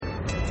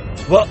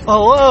Well,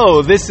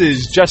 hello, this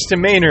is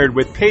Justin Maynard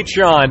with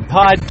Patreon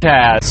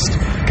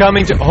Podcast,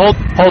 coming to... Hold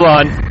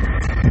on.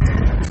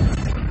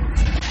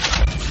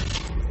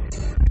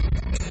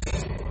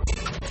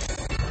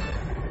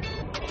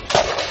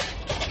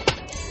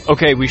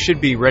 Okay, we should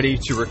be ready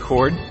to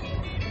record.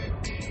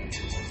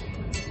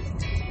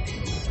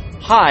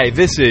 Hi,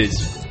 this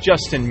is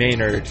Justin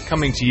Maynard,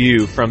 coming to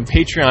you from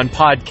Patreon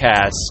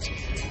Podcast.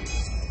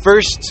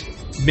 First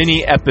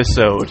mini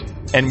episode.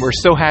 And we're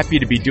so happy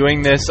to be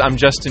doing this. I'm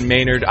Justin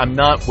Maynard. I'm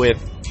not with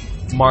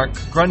Mark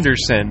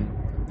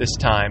Grunderson this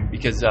time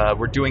because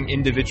we're doing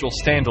individual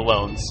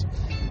standalones.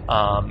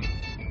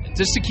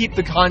 Just to keep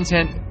the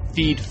content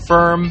feed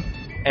firm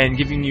and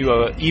giving you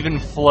an even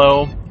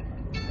flow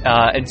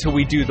until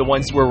we do the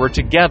ones where we're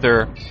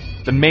together,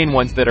 the main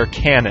ones that are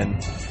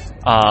canon.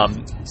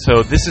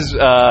 So this is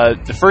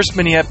the first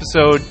mini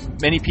episode.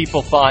 Many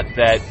people thought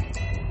that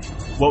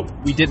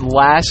what we did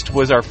last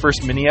was our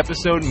first mini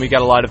episode and we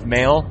got a lot of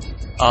mail.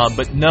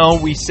 But no,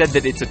 we said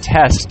that it's a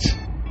test.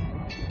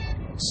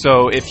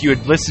 So if you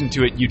had listened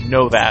to it, you'd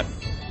know that.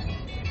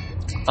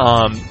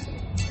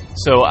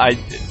 So I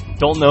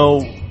don't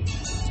know.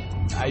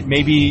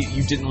 Maybe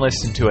you didn't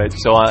listen to it.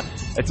 So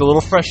it's a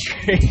little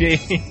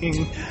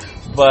frustrating.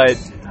 But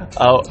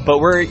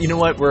we're, you know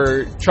what?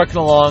 We're trucking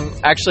along.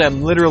 Actually,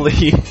 I'm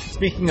literally,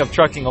 speaking of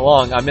trucking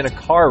along, I'm in a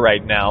car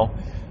right now.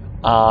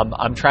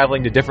 I'm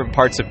traveling to different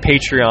parts of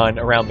Patreon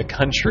around the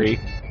country.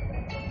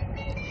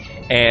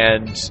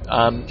 And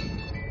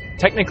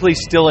technically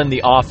still in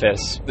the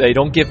office. They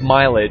don't give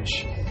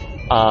mileage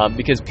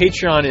because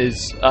Patreon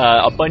is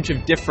a bunch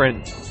of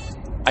different,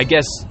 I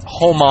guess,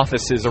 home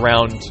offices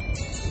around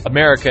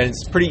America, and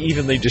it's pretty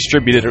evenly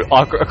distributed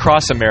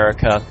across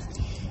America.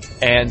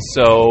 And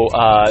so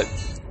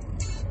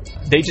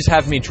they just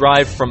have me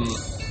drive from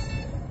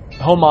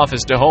home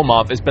office to home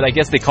office, but I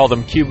guess they call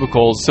them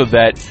cubicles so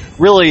that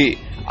really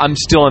I'm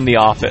still in the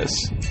office.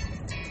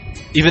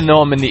 Even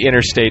though I'm in the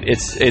interstate,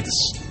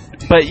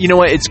 but you know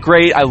what? It's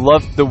great. I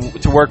love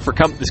to work for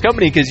this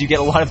company because you get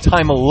a lot of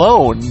time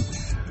alone.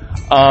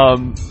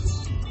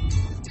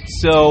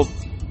 So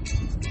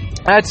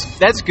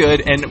that's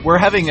good, and we're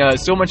having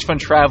so much fun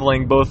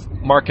traveling, both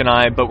Mark and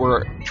I. But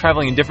we're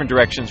traveling in different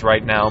directions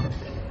right now.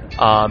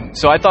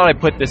 So I thought I'd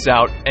put this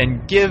out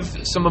and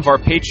give some of our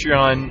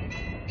Patreon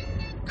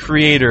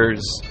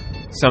creators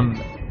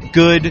some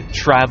good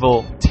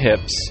travel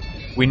tips.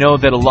 We know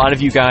that a lot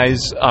of you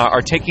guys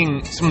are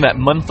taking some of that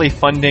monthly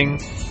funding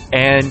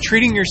and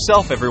treating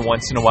yourself every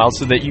once in a while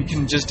so that you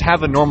can just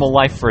have a normal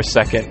life for a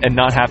second and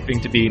not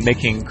having to be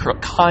making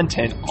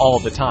content all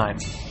the time.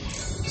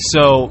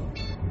 So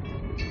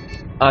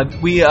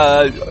we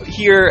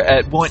here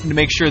at wanting to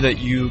make sure that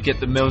you get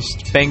the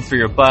most bang for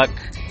your buck,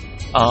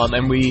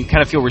 and we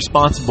kind of feel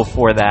responsible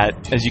for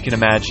that, as you can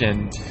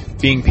imagine,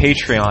 being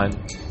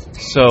Patreon.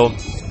 So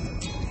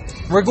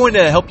we're going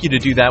to help you to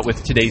do that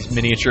with today's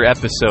miniature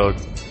episode.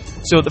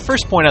 So the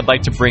first point I'd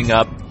like to bring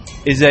up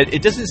is that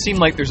it doesn't seem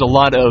like there's a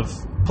lot of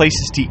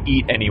places to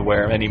eat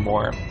anywhere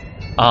anymore.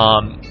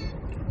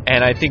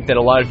 And I think that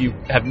a lot of you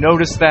have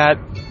noticed that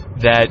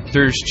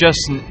there's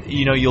just,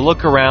 you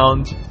look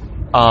around,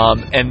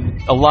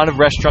 and a lot of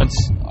restaurants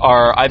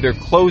are either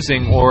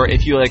closing, or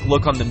if you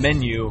look on the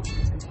menu,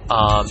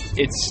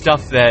 it's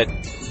stuff that,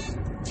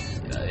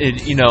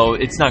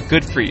 it's not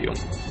good for you.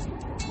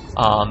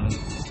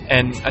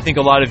 And I think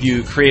a lot of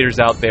you creators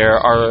out there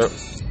are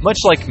much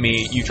like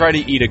me. You try to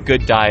eat a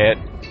good diet.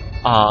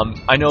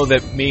 I know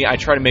that I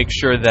try to make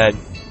sure that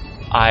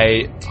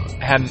I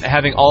am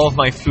having all of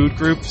my food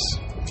groups,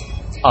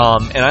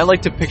 and I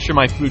like to picture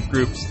my food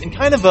groups in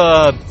kind of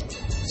a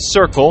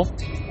circle,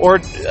 or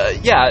and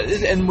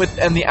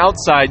the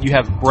outside you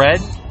have bread,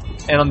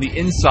 and on the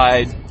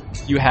inside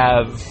you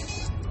have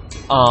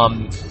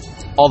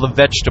all the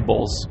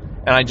vegetables,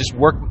 and I just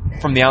work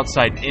from the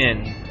outside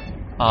in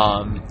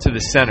to the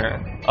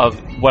center of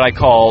what I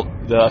call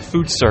the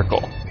food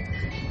circle.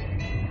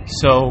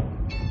 So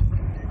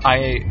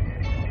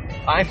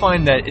I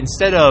find that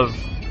instead of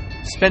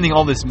spending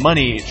all this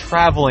money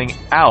traveling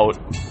out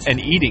and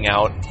eating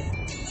out,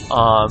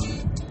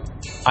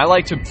 I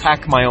like to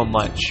pack my own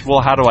lunch.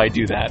 Well, how do I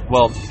do that?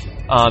 Well,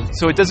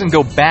 so it doesn't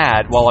go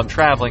bad while I'm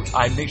traveling.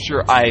 I make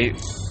sure I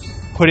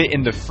put it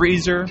in the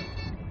freezer,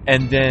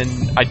 and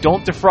then I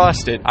don't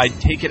defrost it. I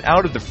take it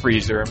out of the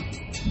freezer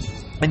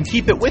and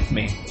keep it with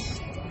me.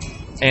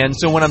 And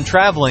so when I'm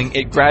traveling,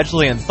 it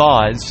gradually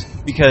unthaws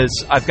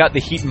because I've got the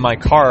heat in my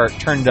car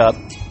turned up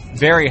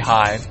very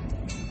high,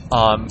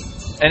 and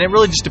it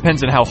really just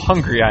depends on how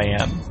hungry I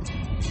am.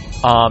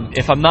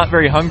 If I'm not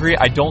very hungry,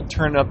 I don't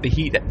turn up the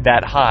heat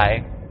that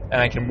high,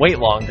 and I can wait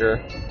longer.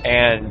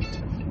 And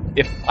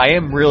if I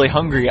am really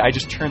hungry, I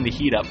just turn the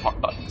heat up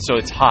so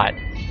it's hot.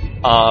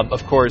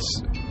 Of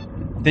course,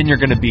 then you're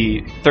going to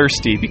be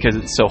thirsty because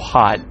it's so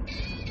hot.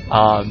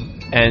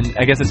 And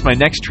I guess that's my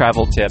next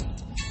travel tip,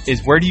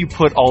 is where do you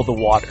put all the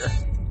water?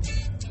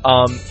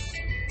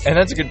 And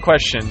that's a good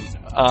question.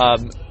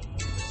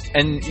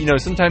 And,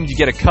 sometimes you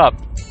get a cup,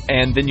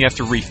 and then you have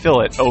to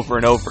refill it over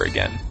and over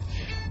again.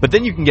 But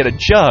then you can get a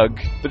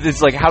jug, but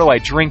it's like, how do I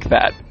drink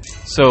that?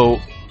 So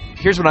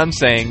here's what I'm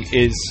saying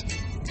is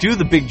do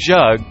the big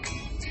jug,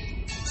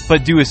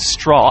 but do a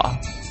straw.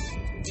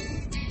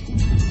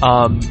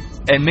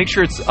 And make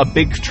sure it's a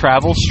big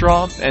travel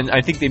straw, and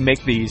I think they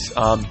make these.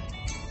 I've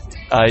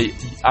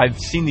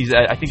seen these,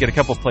 I think, at a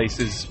couple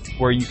places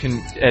where you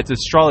can. It's a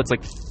straw that's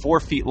like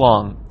 4 feet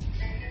long,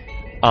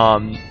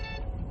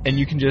 and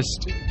you can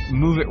just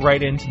move it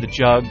right into the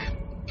jug,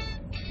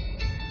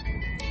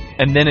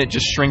 and then it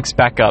just shrinks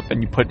back up,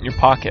 and you put it in your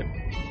pocket.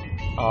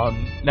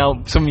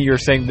 Now, some of you are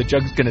saying the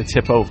jug's going to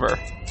tip over,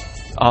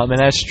 and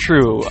that's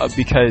true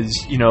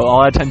because a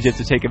lot of times you have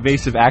to take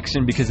evasive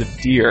action because of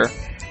deer.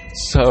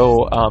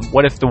 So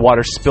what if the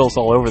water spills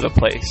all over the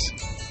place?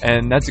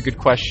 And that's a good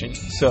question.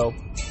 So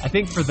I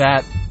think for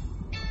that,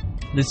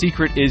 the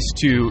secret is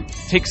to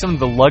take some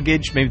of the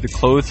luggage, maybe the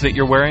clothes that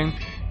you're wearing,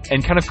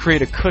 and kind of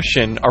create a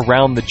cushion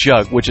around the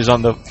jug, which is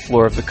on the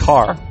floor of the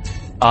car.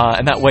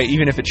 And that way,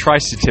 even if it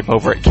tries to tip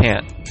over, it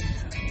can't.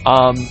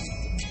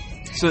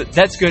 So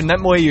that's good, and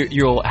that way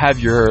you'll have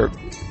your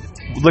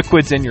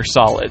liquids and your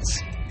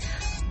solids.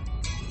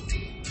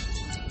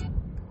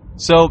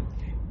 So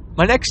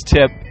my next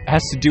tip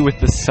has to do with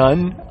the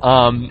sun.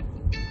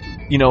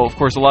 Of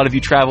course, a lot of you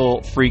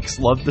travel freaks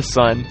love the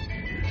sun.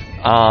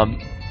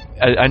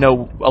 I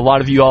know a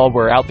lot of you all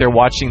were out there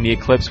watching the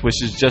eclipse,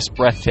 which is just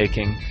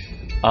breathtaking.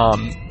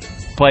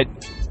 But,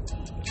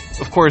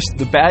 of course,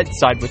 the bad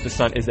side with the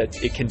sun is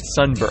that it can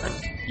sunburn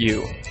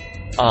you.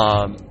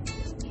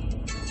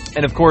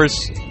 And, of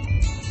course,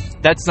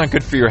 that's not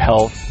good for your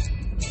health.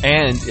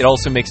 And it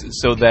also makes it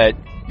so that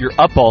you're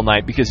up all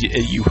night because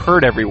you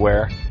hurt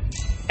everywhere.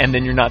 And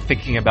then you're not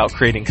thinking about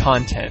creating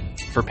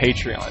content for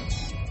Patreon.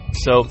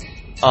 So,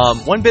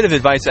 one bit of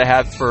advice I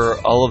have for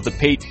all of the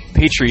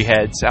Patreon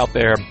heads out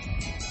there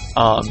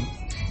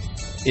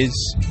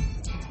is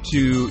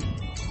to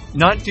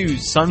not do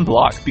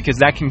sunblock because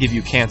that can give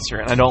you cancer.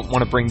 And I don't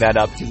want to bring that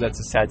up because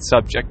that's a sad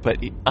subject, but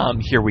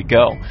here we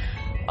go.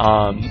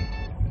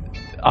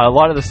 A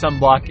lot of the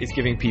sunblock is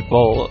giving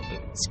people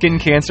skin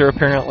cancer,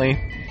 apparently.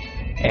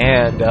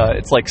 And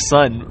it's like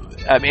sun.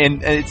 I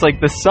mean, it's like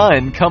the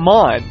sun, come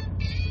on.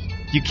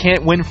 You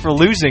can't win for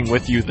losing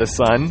with you, the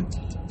sun.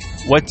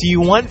 What do you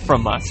want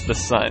from us, the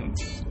sun?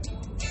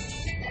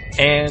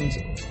 And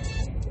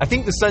I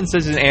think the sun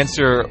says an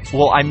answer,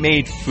 well, I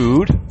made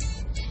food.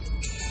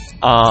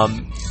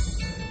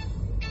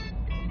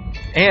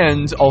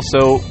 And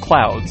also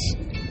clouds.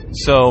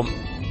 So,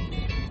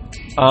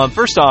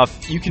 first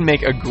off, you can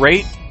make a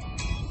great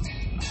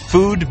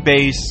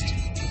food-based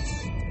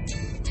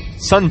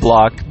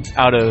sunblock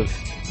out of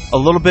a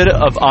little bit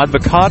of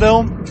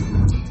avocado,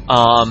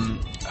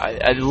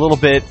 a little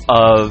bit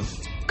of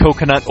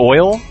coconut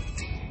oil,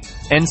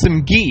 and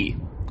some ghee.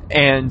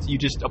 And you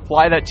just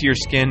apply that to your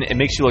skin. It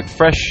makes you look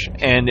fresh,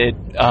 and it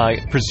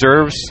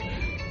preserves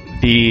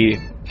the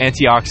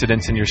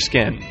antioxidants in your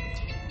skin.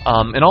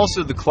 And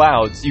also the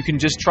clouds. You can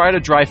just try to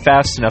dry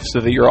fast enough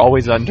so that you're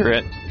always under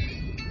it.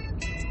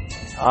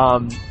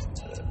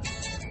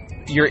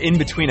 You're in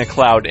between a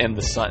cloud and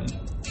the sun.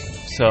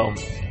 So,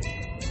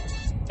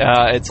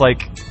 it's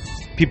like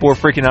people were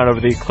freaking out over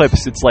the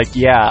eclipse. It's like,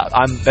 yeah,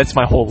 that's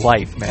my whole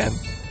life, man.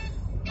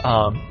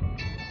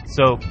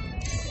 So,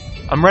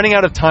 I'm running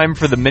out of time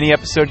for the mini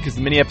episode because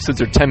the mini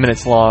episodes are 10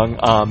 minutes long.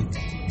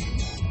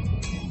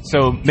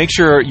 So make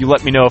sure you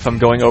let me know if I'm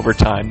going over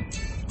time.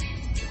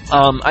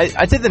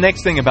 I'd say the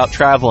next thing about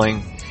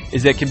traveling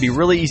is that it can be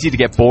really easy to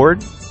get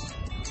bored.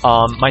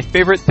 My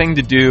favorite thing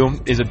to do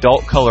is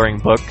adult coloring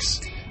books.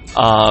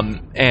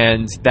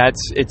 And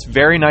it's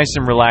very nice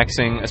and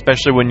relaxing,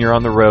 especially when you're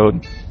on the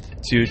road,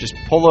 to just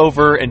pull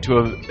over into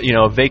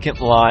a vacant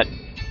lot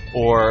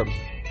or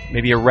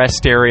maybe a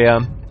rest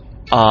area,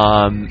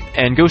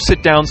 and go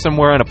sit down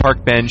somewhere on a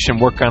park bench and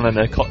work on an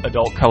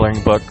adult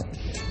coloring book.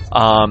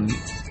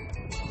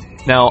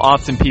 Now,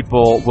 often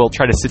people will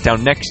try to sit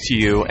down next to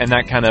you, and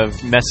that kind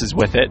of messes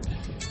with it.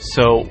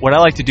 So what I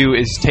like to do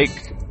is take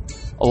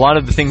a lot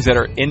of the things that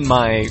are in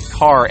my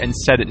car and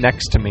set it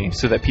next to me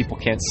so that people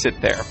can't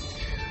sit there.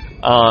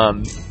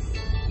 And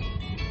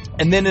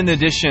then in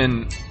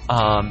addition,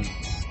 I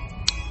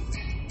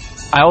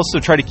also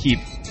try to keep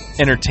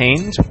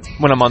entertained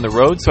when I'm on the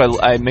road, so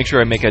I make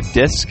sure I make a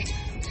disc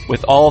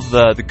with all of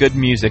the good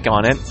music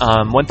on it.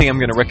 One thing I'm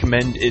going to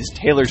recommend is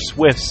Taylor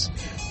Swift's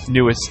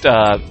newest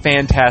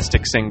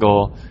fantastic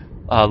single,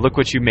 Look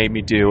What You Made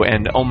Me Do.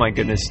 And oh my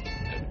goodness,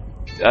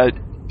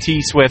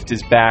 T Swift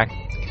is back.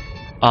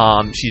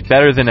 She's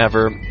better than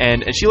ever,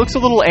 and she looks a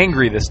little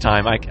angry this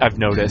time, I've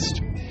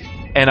noticed.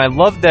 And I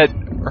love that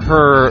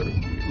her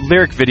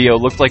lyric video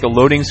looked like a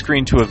loading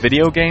screen to a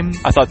video game.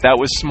 I thought that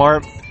was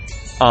smart.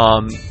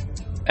 And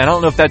I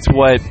don't know if that's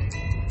what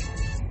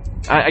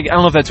I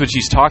don't know if that's what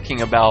she's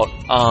talking about.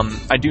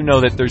 I do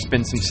know that there's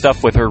been some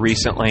stuff with her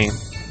recently,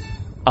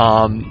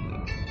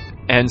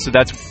 and so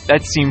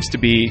that seems to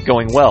be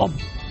going well,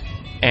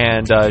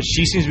 and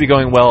she seems to be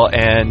going well,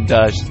 and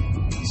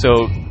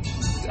so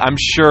I'm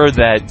sure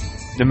that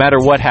no matter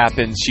what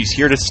happens, she's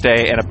here to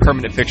stay and a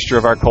permanent fixture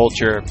of our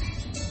culture.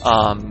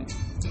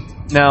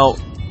 Now,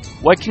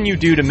 what can you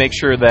do to make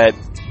sure that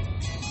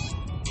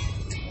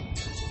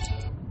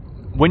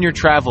when you're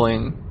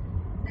traveling,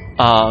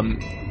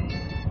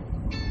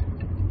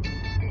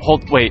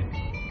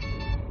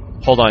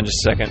 hold on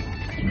just a second.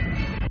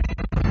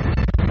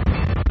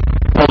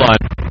 Hold on.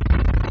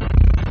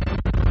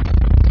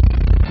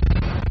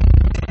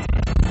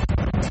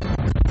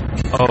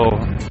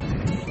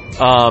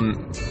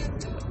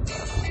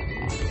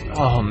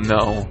 Oh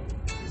no.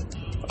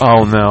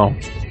 Oh no.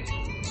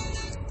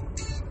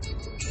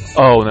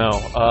 Oh no.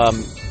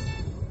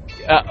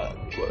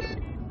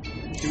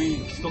 Do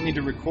we still need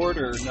to record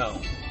or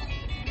no?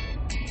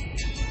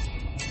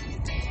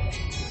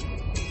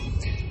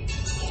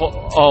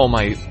 Oh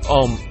my.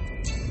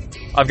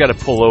 I've got to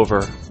pull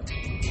over.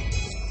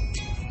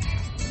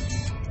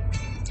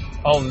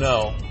 Oh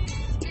no.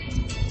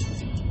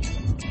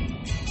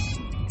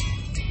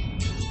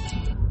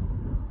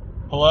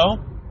 Hello?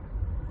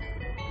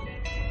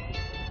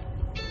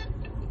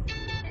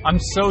 I'm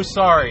so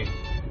sorry.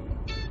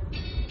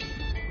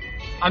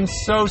 I'm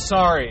so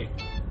sorry.